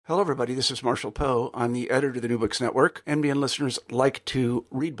Hello, everybody. This is Marshall Poe. I'm the editor of the New Books Network. NBN listeners like to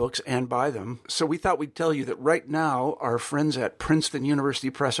read books and buy them. So we thought we'd tell you that right now, our friends at Princeton University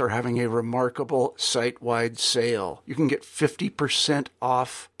Press are having a remarkable site-wide sale. You can get 50%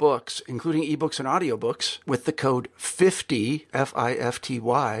 off books, including ebooks and audiobooks, with the code 50,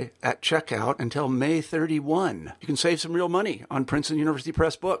 F-I-F-T-Y, at checkout until May 31. You can save some real money on Princeton University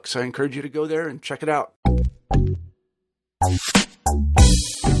Press books. I encourage you to go there and check it out.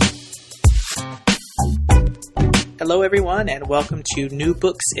 Hello, everyone, and welcome to New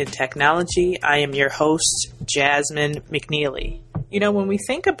Books in Technology. I am your host, Jasmine McNeely. You know, when we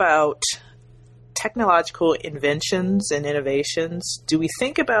think about technological inventions and innovations, do we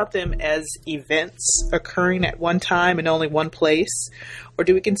think about them as events occurring at one time in only one place? Or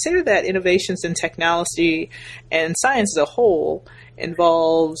do we consider that innovations in technology and science as a whole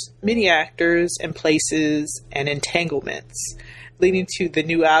involves many actors and places and entanglements, leading to the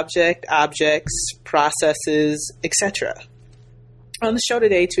new objects, processes, etc.? On the show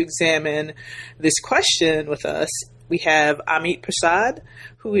today to examine this question with us, we have Amit Prasad,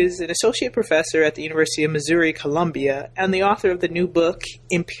 who is an associate professor at the University of Missouri-Columbia and the author of the new book,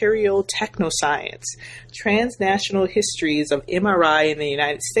 Imperial Technoscience, Transnational Histories of MRI in the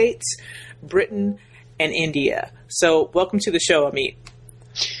United States, Britain, and India. So welcome to the show, Amit.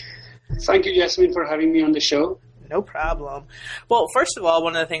 Thank you, Jasmine, for having me on the show. No problem. Well, first of all,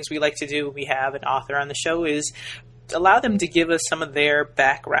 one of the things we like to do when we have an author on the show is allow them to give us some of their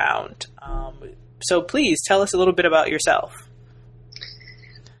background. So please tell us a little bit about yourself.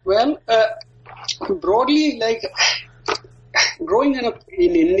 Well, broadly, growing up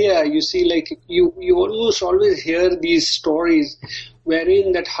in India, you see, you almost always hear these stories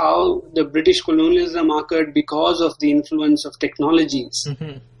wherein that how the British colonialism occurred because of the influence of technologies.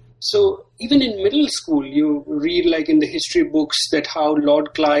 Mm-hmm. So even in middle school, you read in the history books that how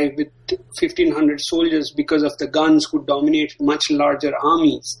Lord Clive with 1,500 soldiers because of the guns could dominate much larger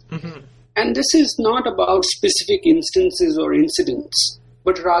armies. Mm-hmm. And this is not about specific instances or incidents,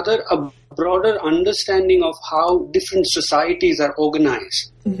 but rather a broader understanding of how different societies are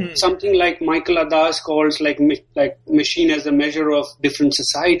organized. Mm-hmm. Something like Michael Adas calls machine as a measure of different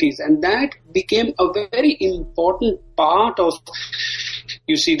societies. And that became a very important part of,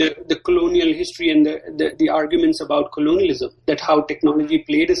 you see, the colonial history and the arguments about colonialism, that how technology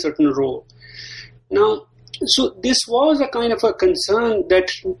played a certain role. Now, so this was a kind of a concern that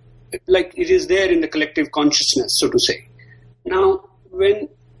it is there in the collective consciousness, so to say. Now, when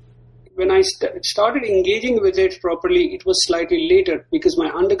I started engaging with it properly, it was slightly later because my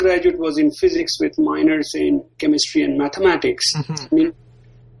undergraduate was in physics with minors in chemistry and mathematics. Mm-hmm.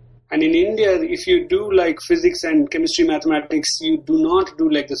 And in India, if you do physics and chemistry, mathematics, you do not do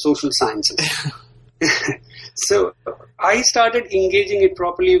the social sciences. So I started engaging it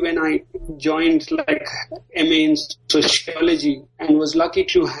properly when I joined MA in sociology and was lucky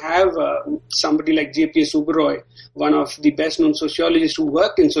to have somebody like J.P.S. Oberoi, one of the best known sociologists who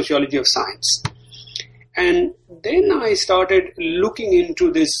worked in sociology of science. And then I started looking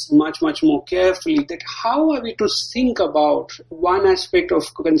into this much, much more carefully, that how are we to think about one aspect of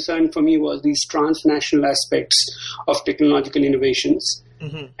concern for me was these transnational aspects of technological innovations.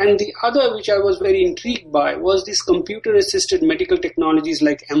 Mm-hmm. And the other, which I was very intrigued by, was these computer-assisted medical technologies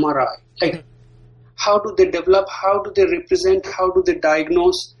like MRI. How do they develop? How do they represent? How do they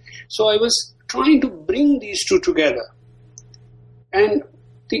diagnose? So I was trying to bring these two together. And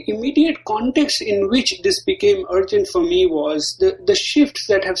the immediate context in which this became urgent for me was the shifts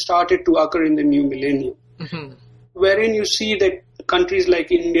that have started to occur in the new millennium, mm-hmm. wherein you see that countries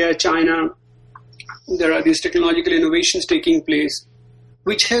like India, China, there are these technological innovations taking place,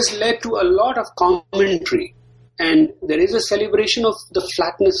 which has led to a lot of commentary. And there is a celebration of the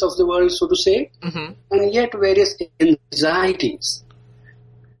flatness of the world, so to say, mm-hmm. and yet various anxieties.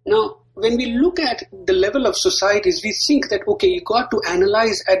 Now, when we look at the level of societies, we think that, okay, you got to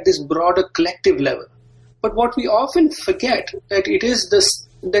analyze at this broader collective level. But what we often forget that it is this,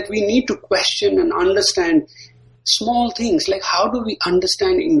 that we need to question and understand small things, like how do we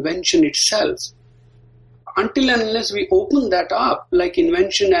understand invention itself? Until and unless we open that up, like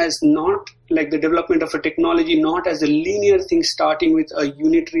invention as not like the development of a technology, not as a linear thing starting with a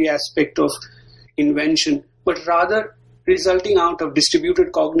unitary aspect of invention, but rather resulting out of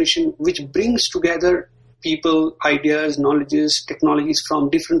distributed cognition, which brings together people, ideas, knowledges, technologies from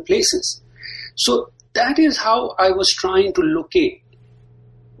different places. So that is how I was trying to locate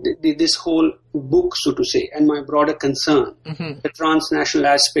this whole book, so to say, and my broader concern, the transnational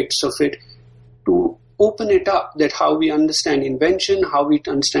aspects of it, to open it up, that how we understand invention, how we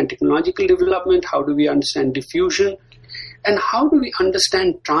understand technological development, how do we understand diffusion, And how do we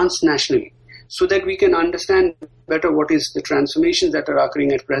understand transnationally so that we can understand better what is the transformations that are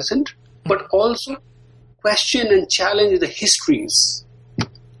occurring at present, but also question and challenge the histories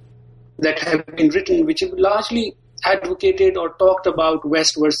that have been written, which have largely advocated or talked about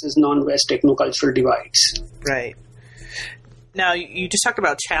West versus non-West technocultural divides. Right. Now, you just talked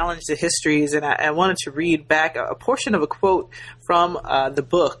about challenge the histories, and I wanted to read back a portion of a quote from the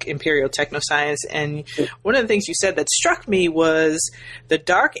book, Imperial Technoscience. And one of the things you said that struck me was the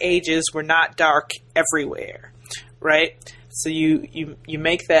Dark Ages were not dark everywhere, right? So you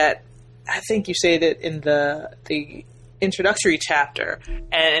make that, I think you say that in the introductory chapter,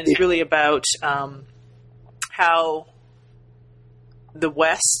 and it's really about how the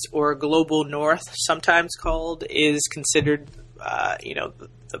West, or global North, sometimes called, is considered,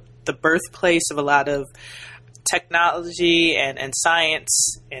 the birthplace of a lot of technology and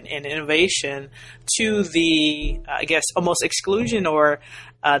science and innovation, to the, I guess, almost exclusion or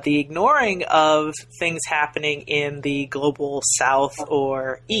the ignoring of things happening in the global South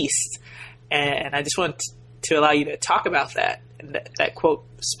or East. And I just want to allow you to talk about that, and that quote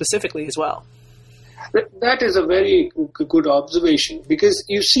specifically as well. That is a very good observation, because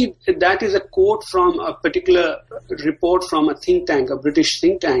you see, that is a quote from a particular report from a think tank, a British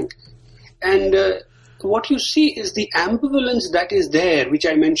think tank. And what you see is the ambivalence that is there, which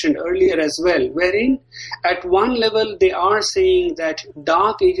I mentioned earlier as well, wherein at one level they are saying that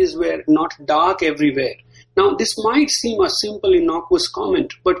dark ages were not dark everywhere. Now, this might seem a simple, innocuous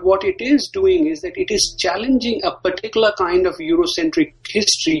comment, but what it is doing is that it is challenging a particular kind of Eurocentric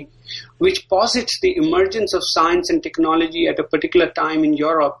history, which posits the emergence of science and technology at a particular time in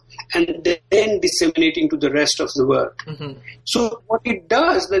Europe and then disseminating to the rest of the world. Mm-hmm. So what it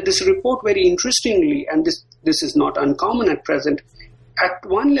does, that this report very interestingly, and this is not uncommon at present, at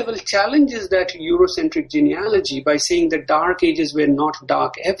one level challenges that Eurocentric genealogy by saying that dark ages were not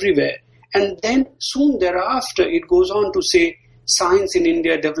dark everywhere. And then soon thereafter, it goes on to say science in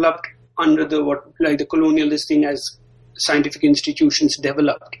India developed under the colonial listing as scientific institutions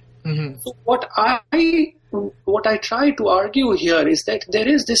developed. Mm-hmm. So what I try to argue here is that there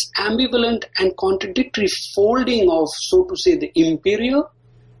is this ambivalent and contradictory folding of, so to say, the imperial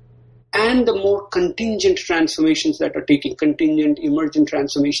and the more contingent transformations that are contingent emergent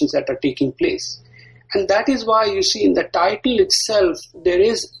transformations that are taking place. And that is why you see in the title itself, there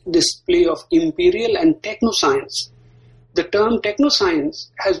is this play of imperial and technoscience. The term technoscience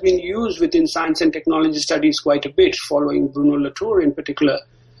has been used within science and technology studies quite a bit, following Bruno Latour in particular,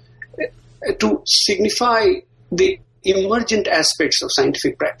 to signify the emergent aspects of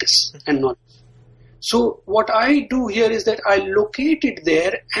scientific practice and knowledge. So what I do here is that I locate it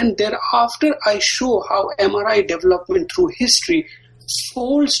there, and thereafter I show how MRI development through history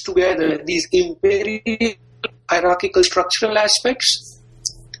folds together these imperial hierarchical structural aspects,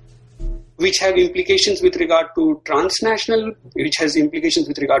 which have implications with regard to transnational, which has implications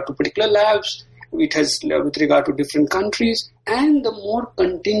with regard to particular labs, which has with regard to different countries, and the more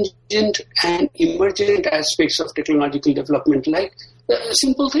contingent and emergent aspects of technological development, like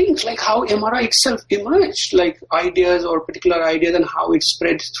simple things like how MRI itself emerged, like ideas or particular ideas, and how it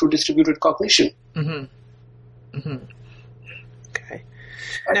spread through distributed cognition. Mm-hmm. Mm-hmm. Okay.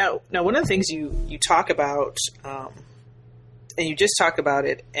 Now, one of the things you talk about, and you just talked about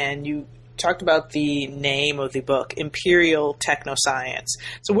it, and you talked about the name of the book, Imperial Technoscience.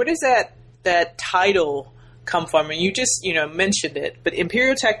 So where does that title come from? And you just mentioned it, but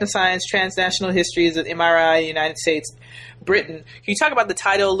Imperial Technoscience, Transnational Histories of MRI, United States, Britain. Can you talk about the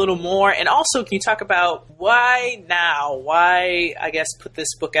title a little more? And also, can you talk about why now? Why, I guess, put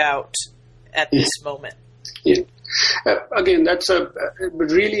this book out at this moment? Yeah. Again, that's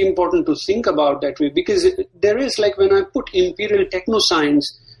really important to think about that way, because there is, like, when I put Imperial Technoscience,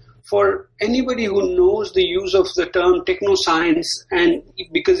 for anybody who knows the use of the term technoscience, and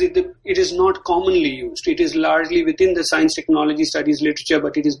because it is not commonly used, it is largely within the science technology studies literature,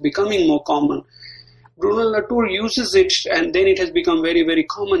 but it is becoming more common. Bruno Latour uses it, and then it has become very, very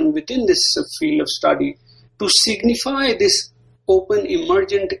common within this field of study to signify this open,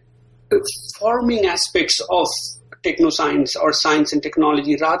 emergent, forming aspects of technoscience or science and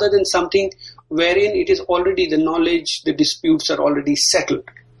technology, rather than something wherein it is already the knowledge, the disputes are already settled.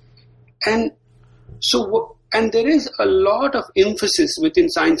 And there is a lot of emphasis within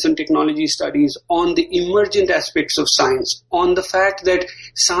science and technology studies on the emergent aspects of science, on the fact that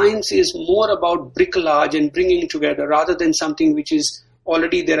science is more about bricolage and bringing together, rather than something which is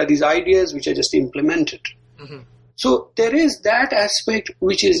already, there are these ideas which are just implemented. Mm-hmm. So there is that aspect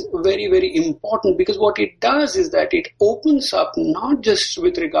which is very, very important, because what it does is that it opens up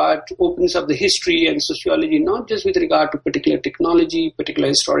opens up the history and sociology, not just with regard to particular technology, particular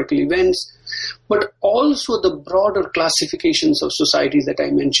historical events, but also the broader classifications of societies that I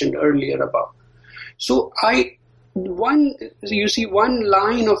mentioned earlier about. So one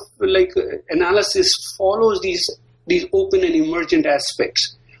line of analysis follows these open and emergent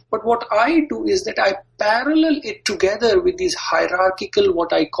aspects. But what I do is that I parallel it together with these hierarchical,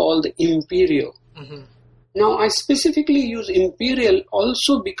 what I call the imperial. Mm-hmm. Now, I specifically use imperial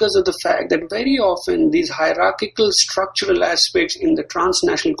also because of the fact that very often these hierarchical structural aspects in the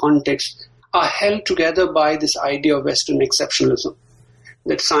transnational context are held together by this idea of Western exceptionalism,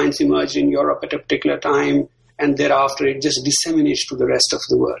 that science emerged in Europe at a particular time and thereafter it just disseminates to the rest of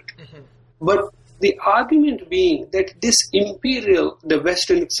the world. Mm-hmm. But the argument being that this imperial, the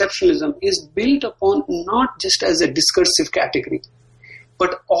Western exceptionalism, is built upon not just as a discursive category,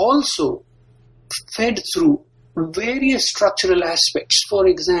 but also fed through various structural aspects. For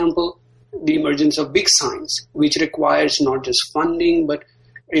example, the emergence of big science, which requires not just funding, but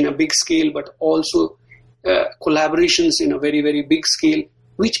in a big scale, but also collaborations in a very, very big scale,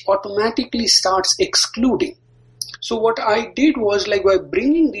 which automatically starts excluding. So what I did was, by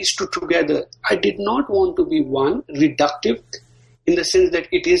bringing these two together, I did not want to be reductive in the sense that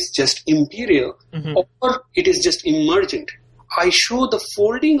it is just imperial, mm-hmm. or it is just emergent. I show the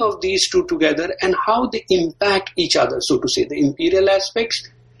folding of these two together and how they impact each other, so to say, the imperial aspects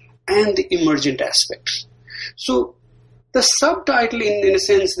and the emergent aspects. So the subtitle, in a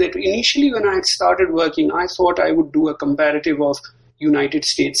sense, that initially when I had started working, I thought I would do a comparative of United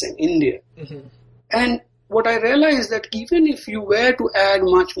States and India. Mm-hmm. And what I realized that even if you were to add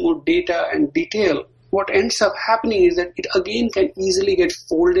much more data and detail, what ends up happening is that it again can easily get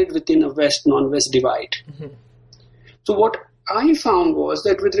folded within a West-non-West divide. Mm-hmm. So what I found was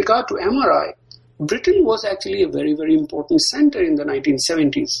that with regard to MRI, Britain was actually a very, very important center in the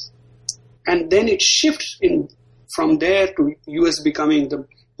 1970s. And then it shifts from there to US becoming the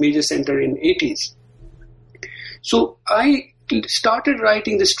major center in 80s. So I started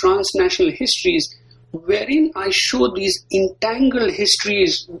writing these transnational histories wherein I show these entangled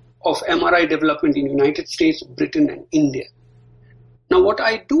histories of MRI development in United States, Britain, and India. Now, what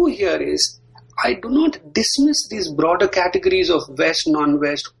I do here is I do not dismiss these broader categories of West,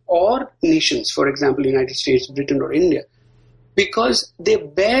 non-West, or nations, for example, United States, Britain, or India, because they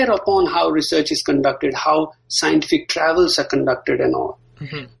bear upon how research is conducted, how scientific travels are conducted and all,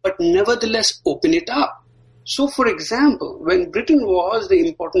 mm-hmm. but nevertheless open it up. So, for example, when Britain was the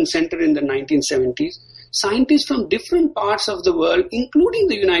important center in the 1970s, scientists from different parts of the world, including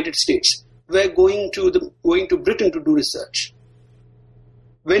the United States, were going to Britain to do research.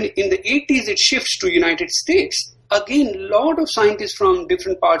 When in the 80s it shifts to United States, again, a lot of scientists from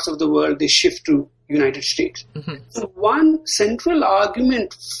different parts of the world, they shift to United States. Mm-hmm. So one central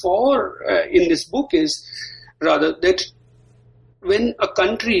argument in this book is rather that when a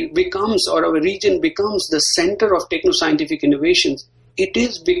country becomes or a region becomes the center of techno-scientific innovations, it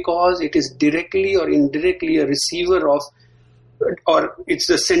is because it is directly or indirectly a receiver of, or it's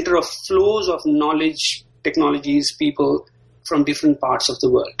the center of flows of knowledge, technologies, people from different parts of the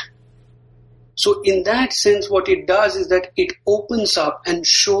world. So in that sense, what it does is that it opens up and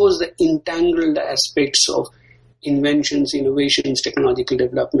shows the entangled aspects of inventions, innovations, technological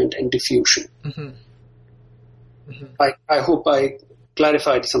development, and diffusion. Mm-hmm. Mm-hmm. I hope I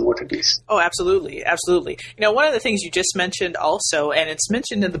clarified somewhat at least. Oh, absolutely. Absolutely. One of the things you just mentioned also, and it's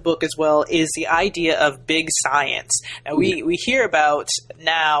mentioned in the book as well, is the idea of big science. Now, we hear about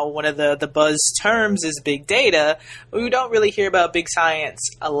now one of the buzz terms is big data, but we don't really hear about big science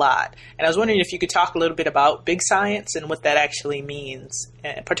a lot. And I was wondering if you could talk a little bit about big science and what that actually means,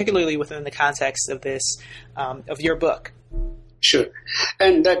 particularly within the context of this, of your book. Sure.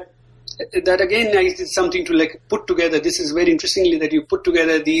 And that again is something to put together. This is very interestingly that you put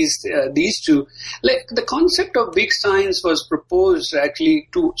together these two. The concept of big science was proposed actually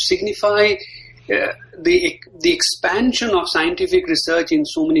to signify the expansion of scientific research in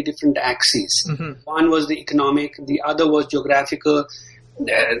so many different axes. Mm-hmm. One was the economic, the other was geographical,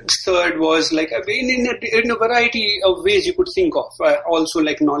 third was in a variety of ways you could think of. Also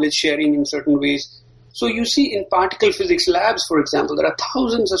knowledge sharing in certain ways. So you see in particle physics labs, for example, there are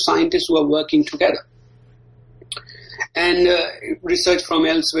thousands of scientists who are working together. And research from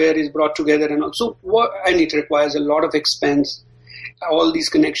elsewhere is brought together and it requires a lot of expense, all these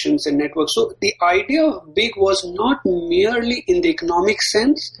connections and networks. So the idea of big was not merely in the economic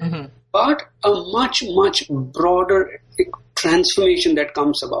sense, mm-hmm. but a much, much broader transformation that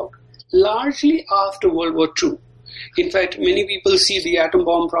comes about, largely after World War II. In fact, many people see the atom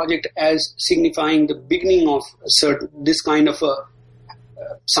bomb project as signifying the beginning of this kind of a,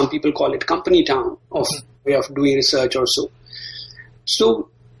 some people call it company town of way of doing research or so. So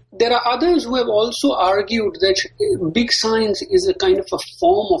there are others who have also argued that big science is a kind of a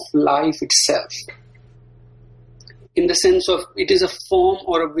form of life itself, in the sense of it is a form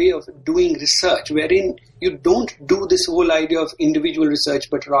or a way of doing research, wherein you don't do this whole idea of individual research,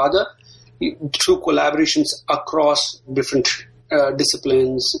 but rather through collaborations across different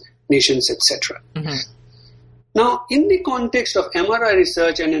disciplines, nations, etc. Mm-hmm. Now, in the context of MRI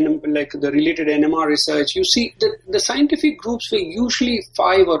research and like the related NMR research, you see that the scientific groups were usually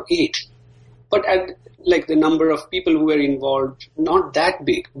 5 or 8, but at like the number of people who were involved, not that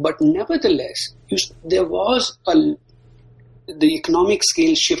big. But nevertheless, there was the economic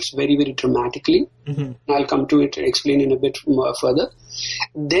scale shifts very, very dramatically. Mm-hmm. I'll come to it and explain in a bit more further.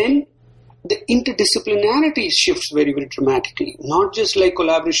 Then the interdisciplinarity shifts very, very dramatically, not just like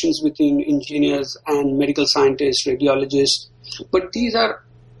collaborations between engineers and medical scientists, radiologists, but these are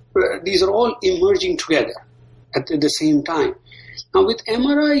all emerging together at the same time. Now with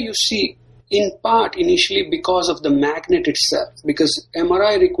MRI, you see, in part initially because of the magnet itself, because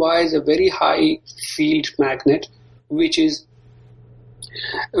MRI requires a very high field magnet, which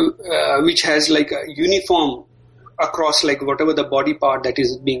has like a uniform across like whatever the body part that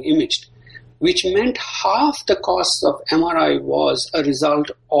is being imaged, which meant half the cost of MRI was a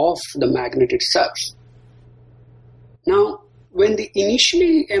result of the magnet itself. Now, when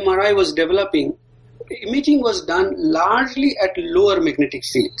initially MRI was developing, imaging was done largely at lower magnetic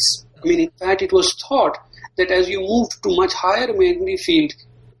fields. I mean, in fact, it was thought that as you move to much higher magnetic field,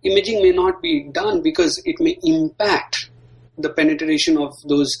 imaging may not be done because it may impact the penetration of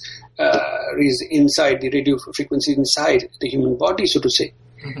those rays inside the radio frequencies inside the human body, so to say.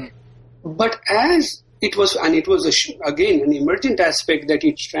 Mm-hmm. But as it was, and it was again an emergent aspect that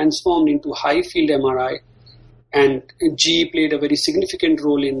it transformed into high field MRI, and GE played a very significant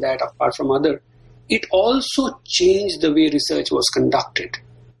role in that apart from other, it also changed the way research was conducted.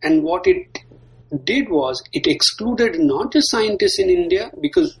 And what it did was it excluded not just scientists in India,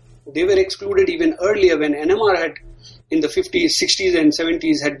 because they were excluded even earlier when NMR had in the 50s, 60s and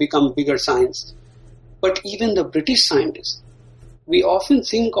 70s had become bigger science, but even the British scientists. We often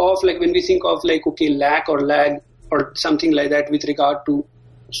think of, like when we think of like, okay, lack or lag or something like that with regard to,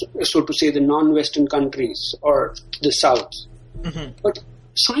 so to say, the non-Western countries or the South. Mm-hmm. But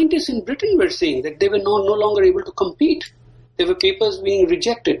scientists in Britain were saying that they were no longer able to compete. There were papers being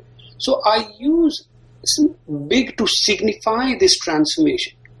rejected. So I use big to signify this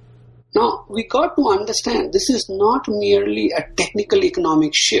transformation. Now, we got to understand this is not merely a technical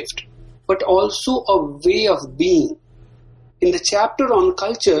economic shift, but also a way of being. In the chapter on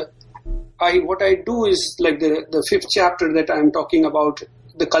culture, what I do is like the fifth chapter that I'm talking about,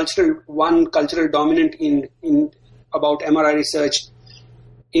 the cultural dominant in about MRI research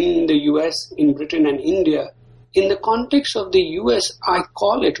in the US, in Britain and India. In the context of the US, I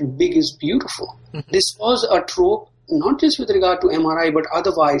call it big is beautiful. Mm-hmm. This was a trope, not just with regard to MRI, but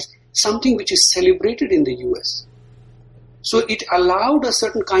otherwise, something which is celebrated in the US. So it allowed a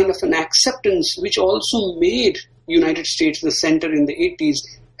certain kind of an acceptance, which also made United States the center in the 80s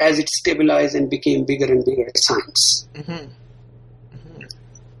as it stabilized and became bigger and bigger science. Mm-hmm. Mm-hmm.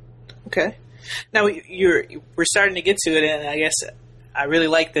 Okay. Now we're starting to get to it, and I guess I really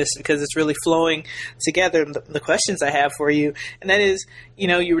like this because it's really flowing together, the questions I have for you. And that is,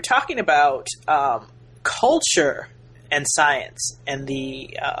 you were talking about culture and science and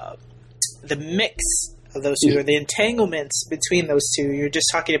the mix of those two, or the entanglements between those two. You're just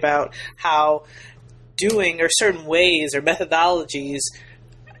talking about how doing or certain ways or methodologies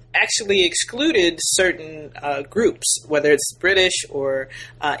actually excluded certain groups, whether it's British or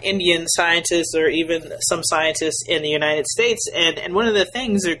Indian scientists or even some scientists in the United States. And one of the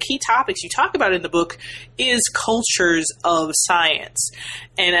things or key topics you talk about in the book is cultures of science.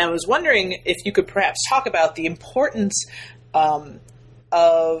 And I was wondering if you could perhaps talk about the importance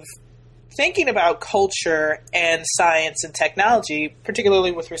of thinking about culture and science and technology,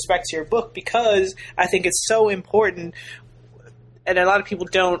 particularly with respect to your book, because I think it's so important. And a lot of people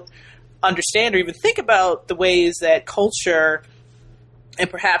don't understand or even think about the ways that culture and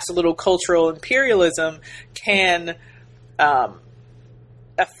perhaps a little cultural imperialism can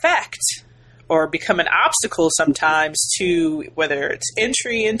affect or become an obstacle sometimes to whether it's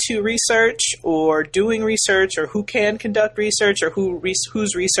entry into research or doing research or who can conduct research or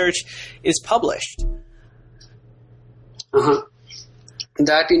whose research is published. Uh-huh.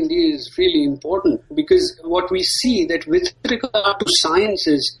 that indeed is really important, because what we see that with regard to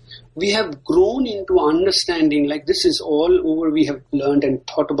sciences, we have grown into understanding, like this is all over we have learned and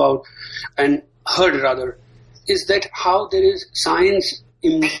thought about and heard rather, is that how there is science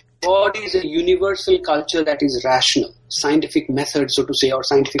embodies a universal culture that is rational, scientific method, so to say, or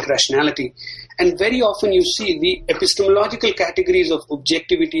scientific rationality. And very often you see the epistemological categories of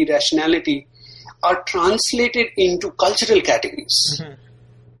objectivity, rationality are translated into cultural categories.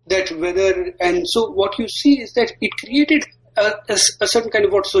 Mm-hmm. And so what you see is that it created a certain kind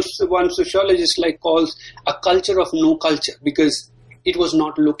of what one sociologist calls a culture of no culture, because it was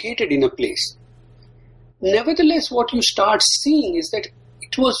not located in a place. Nevertheless, what you start seeing is that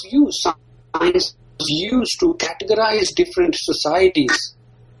it was used, science was used to categorize different societies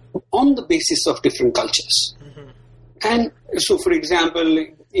on the basis of different cultures. Mm-hmm. And so, for example,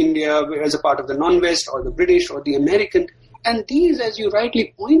 India as a part of the non-West, or the British, or the American, and these, as you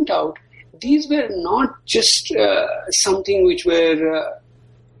rightly point out, these were not just something which were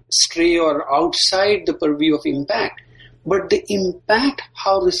stray or outside the purview of impact, but the impact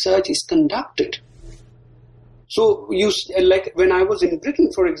how research is conducted. So, when I was in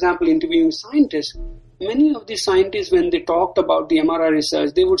Britain, for example, interviewing scientists, many of the scientists, when they talked about the MRI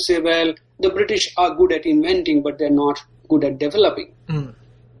research, they would say, well, the British are good at inventing, but they're not good at developing. Mm.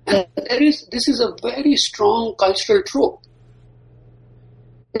 And this is a very strong cultural trope.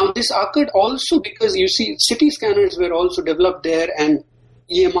 Now, this occurred also because, you see, CT scanners were also developed there, and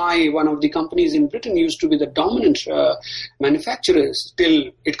EMI, one of the companies in Britain, used to be the dominant manufacturers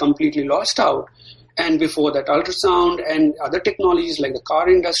till it completely lost out. And before that, ultrasound and other technologies like the car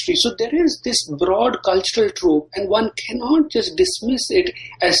industry. So there is this broad cultural trope, and one cannot just dismiss it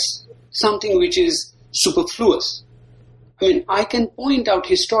as something which is superfluous. I mean, I can point out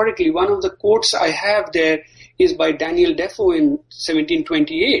historically, one of the quotes I have there is by Daniel Defoe in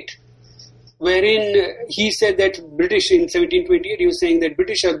 1728, wherein he said that British in 1728, he was saying that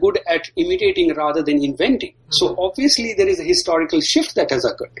British are good at imitating rather than inventing. So obviously there is a historical shift that has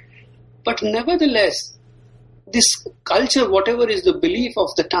occurred. But nevertheless, this culture, whatever is the belief of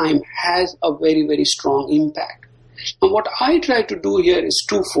the time, has a very, very strong impact. And what I try to do here is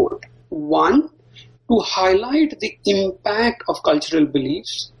twofold. One, to highlight the impact of cultural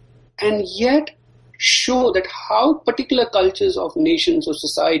beliefs, and yet show that how particular cultures of nations or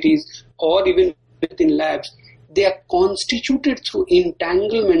societies, or even within labs, they are constituted through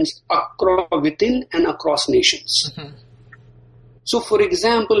entanglements within and across nations. Mm-hmm. So, for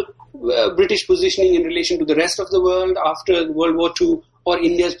example, British positioning in relation to the rest of the world after World War II, or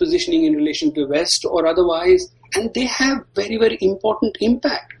India's positioning in relation to the West or otherwise, and they have very, very important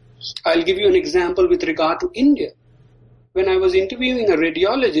impact. I'll give you an example with regard to India. When I was interviewing a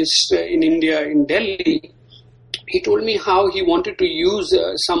radiologist in India, in Delhi, he told me how he wanted to use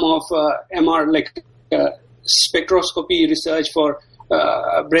some of spectroscopy research for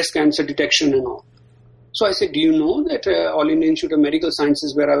breast cancer detection and all. So I said, do you know that All India Institute of Medical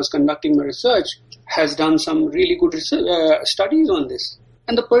Sciences, where I was conducting my research, has done some really good studies on this?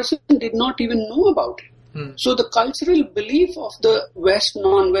 And the person did not even know about it. So the cultural belief of the West,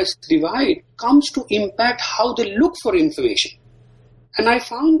 non-West divide comes to impact how they look for information. And I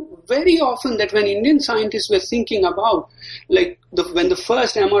found very often that when Indian scientists were thinking about, when the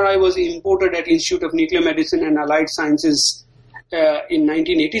first MRI was imported at Institute of Nuclear Medicine and Allied Sciences in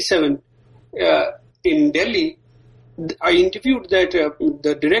 1987 in Delhi, I interviewed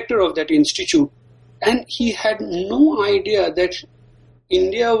the director of that institute, and he had no idea that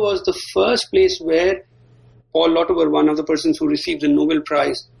India was the first place where Paul Lauterbur, one of the persons who received the Nobel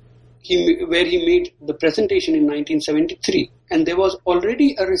Prize, where he made the presentation in 1973. And there was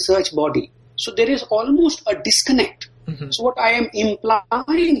already a research body. So there is almost a disconnect. Mm-hmm. So what I am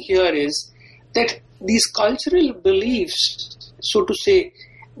implying here is that these cultural beliefs, so to say,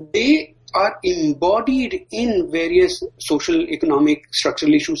 they are embodied in various social, economic,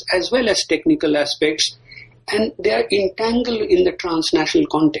 structural issues as well as technical aspects. And they are entangled in the transnational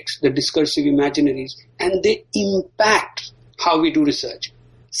context, the discursive imaginaries, and they impact how we do research.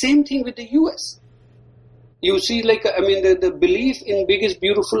 Same thing with the US. You see, the belief in big is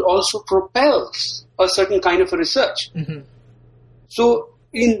beautiful also propels a certain kind of a research. Mm-hmm. So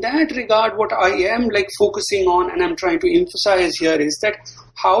in that regard, what I am focusing on and I'm trying to emphasize here is that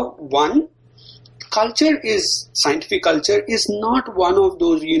how scientific culture is not one of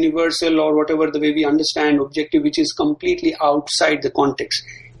those universal or whatever the way we understand objective, which is completely outside the context.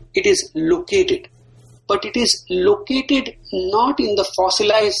 It is located. But it is located not in the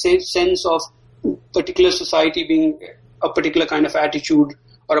fossilized sense of particular society being a particular kind of attitude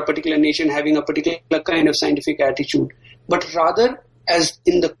or a particular nation having a particular kind of scientific attitude, but rather as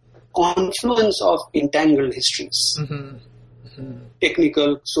in the confluence of entangled histories.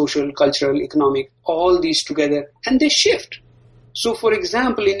 Technical, social, cultural, economic, all these together, and they shift. So, for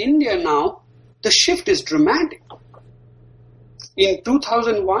example, in India now, the shift is dramatic. In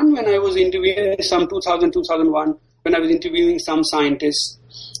 2001, when I was interviewing when I was interviewing some scientists,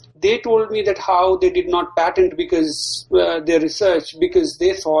 they told me that how they did not patent because their research, because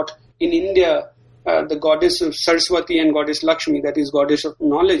they thought in India, the goddess of Saraswati and goddess Lakshmi, that is goddess of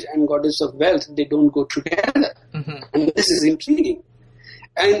knowledge and goddess of wealth, they don't go together. And this is intriguing.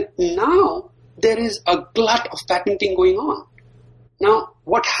 And now there is a glut of patenting going on. Now,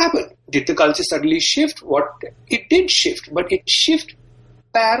 what happened? Did the culture suddenly shift? It did shift, but it shifted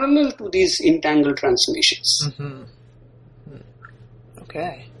parallel to these entangled transmissions.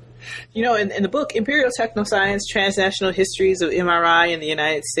 Okay. You know, in the book, Imperial Technoscience, Transnational Histories of MRI in the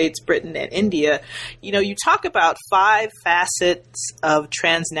United States, Britain, and India, you know, you talk about 5 facets of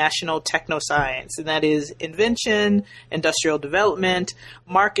transnational technoscience, and that is invention, industrial development,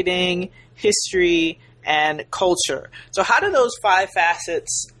 marketing, history, and culture. So how do those 5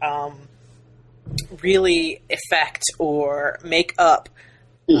 facets really affect or make up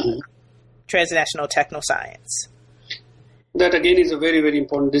transnational technoscience? That again is a very, very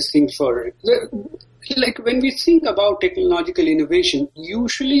important distinction for it. Like when we think about technological innovation,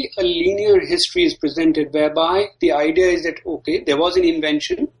 usually a linear history is presented whereby the idea is that, okay, there was an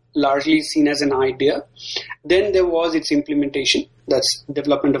invention, largely seen as an idea. Then there was its implementation, that's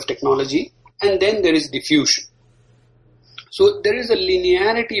development of technology. And then there is diffusion. So there is a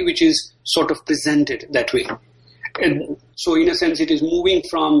linearity which is sort of presented that way. And so in a sense, it is moving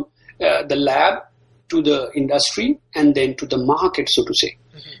from the lab to the industry and then to the market, so to say.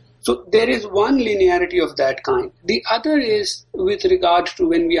 So there is one linearity of that kind. The other is with regard to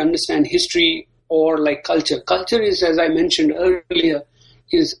when we understand history or like culture. Culture is, as I mentioned earlier,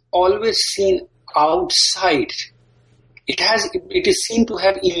 is always seen outside. It is seen to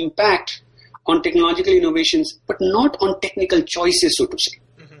have impact on technological innovations, but not on technical choices, so to say.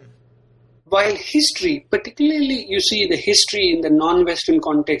 While history, particularly you see the history in the non-Western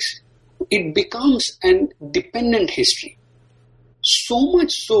context, it becomes a dependent history. So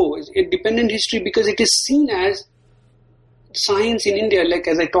much so, a dependent history because it is seen as science in India, like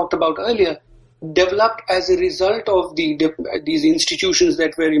as I talked about earlier, developed as a result of these institutions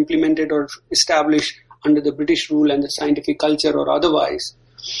that were implemented or established under the British rule and the scientific culture or otherwise.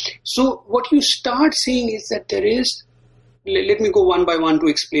 So what you start seeing is that there is, let me go one by one to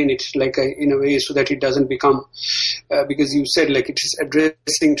explain it in a way so that it doesn't become, because you said like it is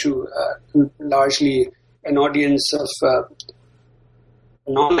addressing to largely an audience of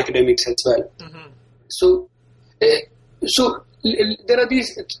non-academics as well. So there are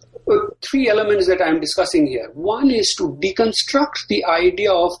these 3 elements that I'm discussing here. One is to deconstruct the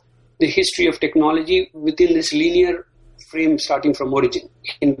idea of the history of technology within this linear frame starting from origin,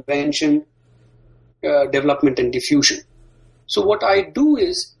 invention, development, and diffusion. So what I do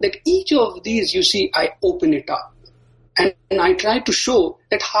is that each of these, you see, I open it up. And I try to show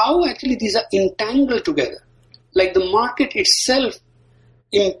that how actually these are entangled together. Like the market itself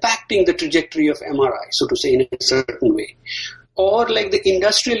impacting the trajectory of MRI, so to say, in a certain way. Or like the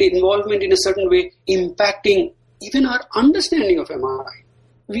industrial involvement in a certain way impacting even our understanding of MRI.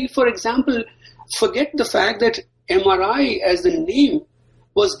 We, for example, forget the fact that MRI as the name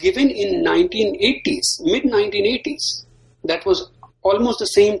was given in mid-1980s. That was almost the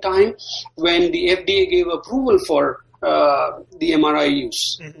same time when the FDA gave approval for the MRI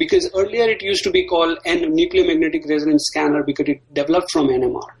use. Because earlier it used to be called nuclear magnetic resonance scanner because it developed from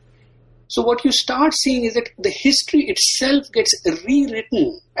NMR. So what you start seeing is that the history itself gets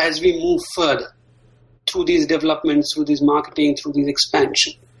rewritten as we move further through these developments, through this marketing, through this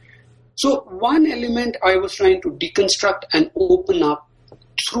expansion. So one element I was trying to deconstruct and open up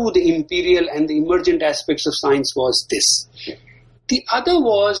through the imperial and the emergent aspects of science was this. The other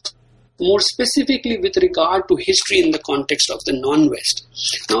was more specifically with regard to history in the context of the non-West.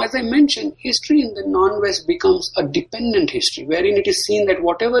 Now, as I mentioned, history in the non-West becomes a dependent history, wherein it is seen that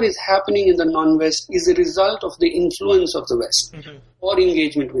whatever is happening in the non-West is a result of the influence of the West or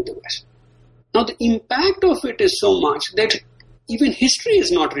engagement with the West. Now, the impact of it is so much that even history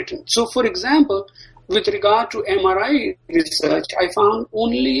is not written. So, for example, with regard to MRI research, I found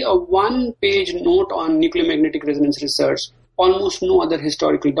only a 1-page note on nuclear magnetic resonance research, almost no other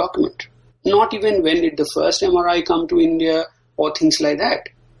historical document. Not even when did the first MRI come to India or things like that.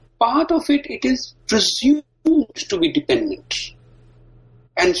 Part of it is presumed to be dependent.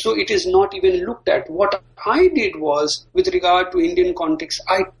 And so it is not even looked at. What I did was, with regard to Indian context,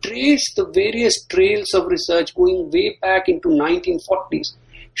 I traced the various trails of research going way back into 1940s,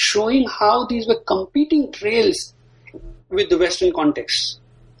 showing how these were competing trails with the Western context.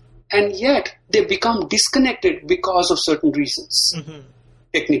 And yet they become disconnected because of certain reasons.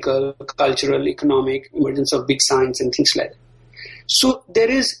 Technical, cultural, economic, emergence of big science and things like that. So there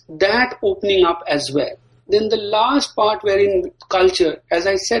is that opening up as well. Then the last part wherein culture, as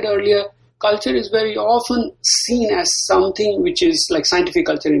I said earlier, culture is very often seen as something which is like scientific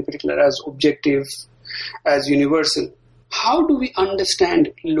culture in particular, as objective, as universal. How do we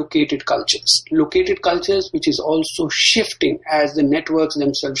understand located cultures? Located cultures which is also shifting as the networks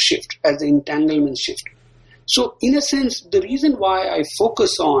themselves shift, as the entanglements shift. So in a sense, the reason why I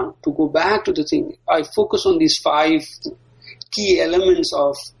focus on, to go back to the thing, I focus on these 5 key elements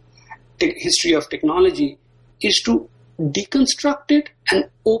of history of technology is to deconstruct it and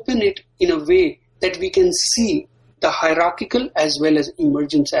open it in a way that we can see the hierarchical as well as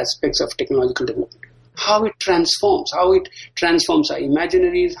emergence aspects of technological development. How it transforms our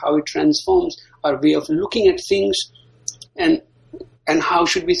imaginaries, how it transforms our way of looking at things, and how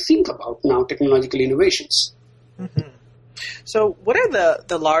should we think about now technological innovations. So what are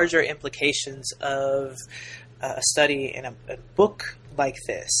the larger implications of a study in a book like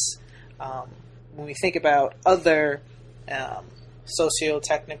this? When we think about other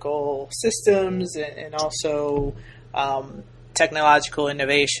socio-technical systems and also technological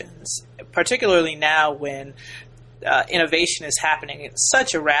innovations, particularly now when innovation is happening at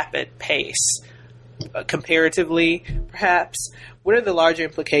such a rapid pace, comparatively, perhaps, what are the larger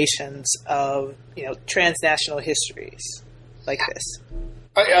implications of transnational histories like this?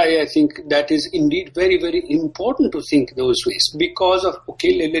 I think that is indeed very, very important to think those ways because of,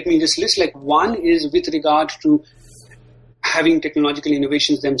 let me just list, like one is with regard to having technological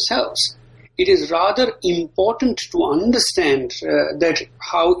innovations themselves. It is rather important to understand that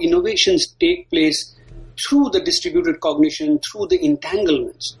how innovations take place through the distributed cognition, through the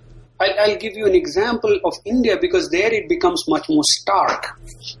entanglements. I'll give you an example of India because there it becomes much more stark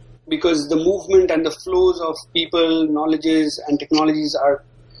because the movement and the flows of people, knowledges and technologies are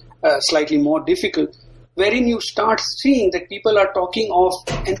slightly more difficult, wherein you start seeing that people are talking of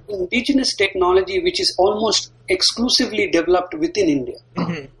an indigenous technology which is almost exclusively developed within India.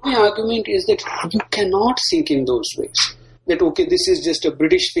 My argument is that you cannot think in those ways. That, this is just a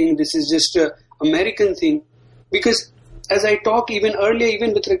British thing, this is just an American thing. Because as I talked even earlier,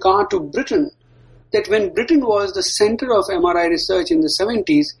 even with regard to Britain, that when Britain was the center of MRI research in the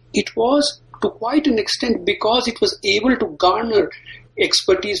 70s, it was to quite an extent because it was able to garner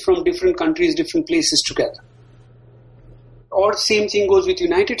expertise from different countries, different places together. Or same thing goes with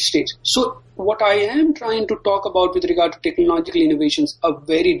United States. So what I am trying to talk about with regard to technological innovations, a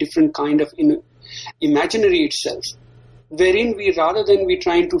very different kind of imaginary itself, wherein rather than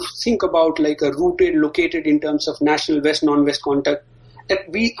trying to think about like a rooted, located in terms of national West, non-West contact, that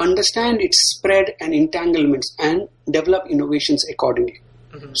we understand its spread and entanglements and develop innovations accordingly.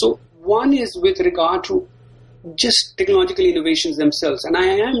 So one is with regard to just technological innovations themselves. And I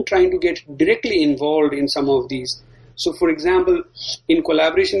am trying to get directly involved in some of these. So, for example, in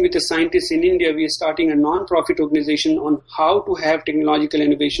collaboration with the scientists in India, we are starting a non-profit organization on how to have technological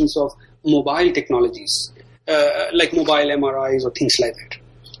innovations of mobile technologies, like mobile MRIs or things like that.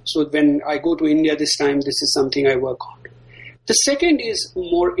 So when I go to India this time, this is something I work on. The second is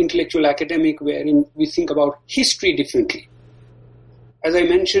more intellectual academic, wherein we think about history differently. As I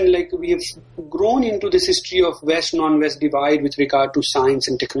mentioned, like we have grown into this history of West, non-West divide with regard to science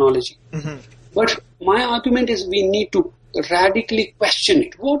and technology. But my argument is we need to radically question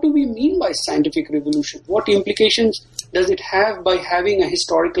it. What do we mean by scientific revolution? What implications does it have by having a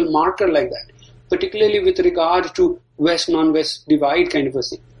historical marker like that, particularly with regard to West, non-West divide kind of a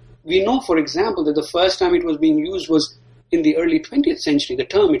thing? We know, for example, that the first time it was being used was in the early 20th century, the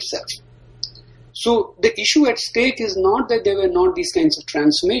term itself. So the issue at stake is not that there were not these kinds of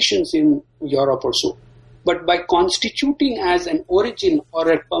transformations in Europe or so, but by constituting as an origin or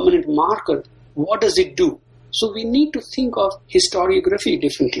a permanent marker, what does it do? So we need to think of historiography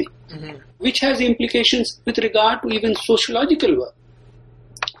differently, which has implications with regard to even sociological work,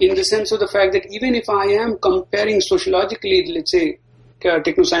 in the sense of the fact that even if I am comparing sociologically, let's say,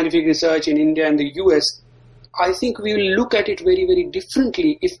 techno-scientific research in India and the US, I think we will look at it very, very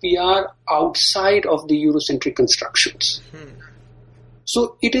differently if we are outside of the Eurocentric constructions.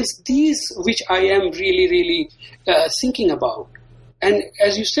 So it is these which I am really, really thinking about. And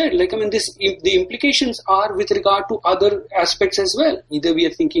as you said, the implications are with regard to other aspects as well. Either we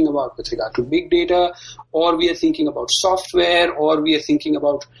are thinking about with regard to big data, or we are thinking about software, or we are thinking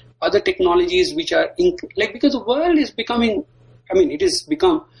about other technologies which are because the world is becoming, it has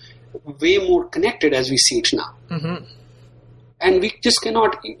become way more connected as we see it now. Mm-hmm. And we just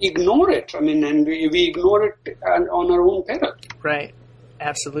cannot ignore it. And we ignore it on our own peril. Right.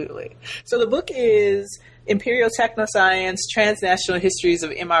 Absolutely. So the book is Imperial Technoscience, Transnational Histories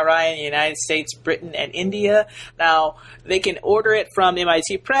of MRI in the United States, Britain, and India. Now, they can order it from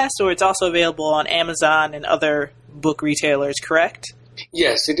MIT Press, or it's also available on Amazon and other book retailers, correct?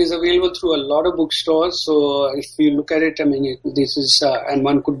 Yes, it is available through a lot of bookstores. So if you look at it, this is, and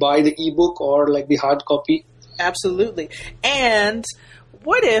one could buy the ebook or like the hard copy. Absolutely. And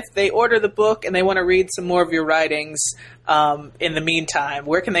what if they order the book and they want to read some more of your writings in the meantime?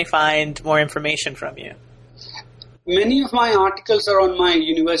 Where can they find more information from you? Many of my articles are on my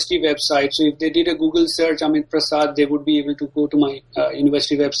university website. So if they did a Google search, Amit Prasad, they would be able to go to my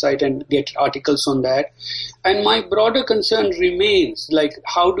university website and get articles on that. And my broader concern remains,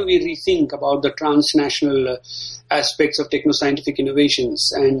 how do we rethink about the transnational aspects of technoscientific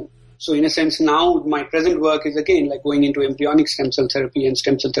innovations? And so in a sense, now my present work is again going into embryonic stem cell therapy and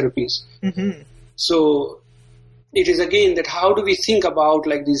stem cell therapies. Mm-hmm. So it is again that how do we think about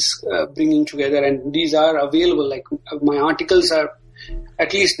this bringing together, and these are available, my articles are,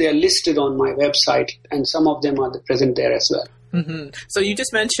 at least they are listed on my website, and some of them are present there as well. Mm-hmm. So you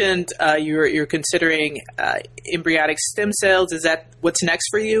just mentioned you're considering embryonic stem cells. Is that what's next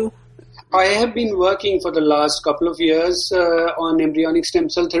for you? I have been working for the last couple of years on embryonic stem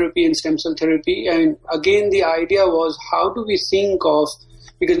cell therapy and stem cell therapy. And again, the idea was how do we think of,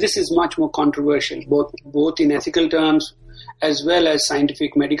 because this is much more controversial, both in ethical terms as well as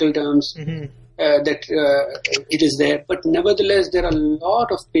scientific medical terms, mm-hmm. that it is there. But nevertheless, there are a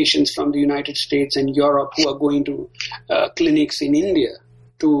lot of patients from the United States and Europe who are going to clinics in India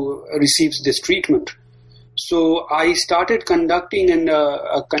to receive this treatment. So I started conducting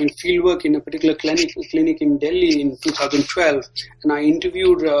a kind of fieldwork in a particular clinic in Delhi in 2012, and I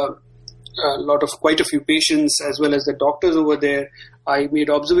interviewed quite a few patients as well as the doctors over there. I made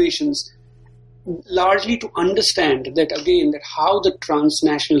observations largely to understand that how the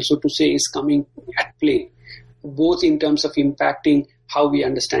transnational, so to say, is coming at play, both in terms of impacting how we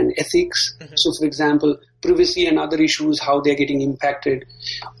understand ethics. Mm-hmm. So, for example, privacy and other issues, how they're getting impacted,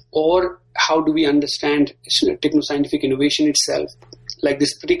 or how do we understand technoscientific innovation itself. Like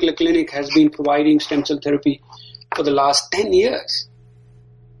this particular clinic has been providing stem cell therapy for the last 10 years.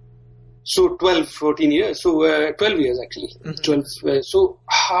 So 14 years. So 12 years actually. Mm-hmm. So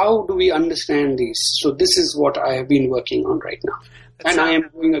how do we understand these? So this is what I have been working on right now. I am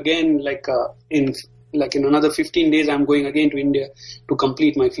going again in another 15 days, I'm going again to India to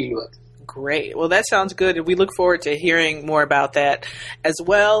complete my fieldwork. Great. Well, that sounds good. And we look forward to hearing more about that, as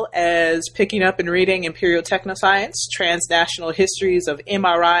well as picking up and reading Imperial Technoscience, Transnational Histories of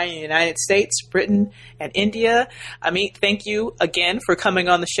MRI in the United States, Britain, and India. Amit, thank you again for coming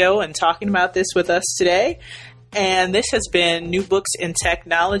on the show and talking about this with us today. And this has been New Books in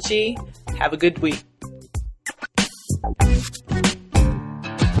Technology. Have a good week.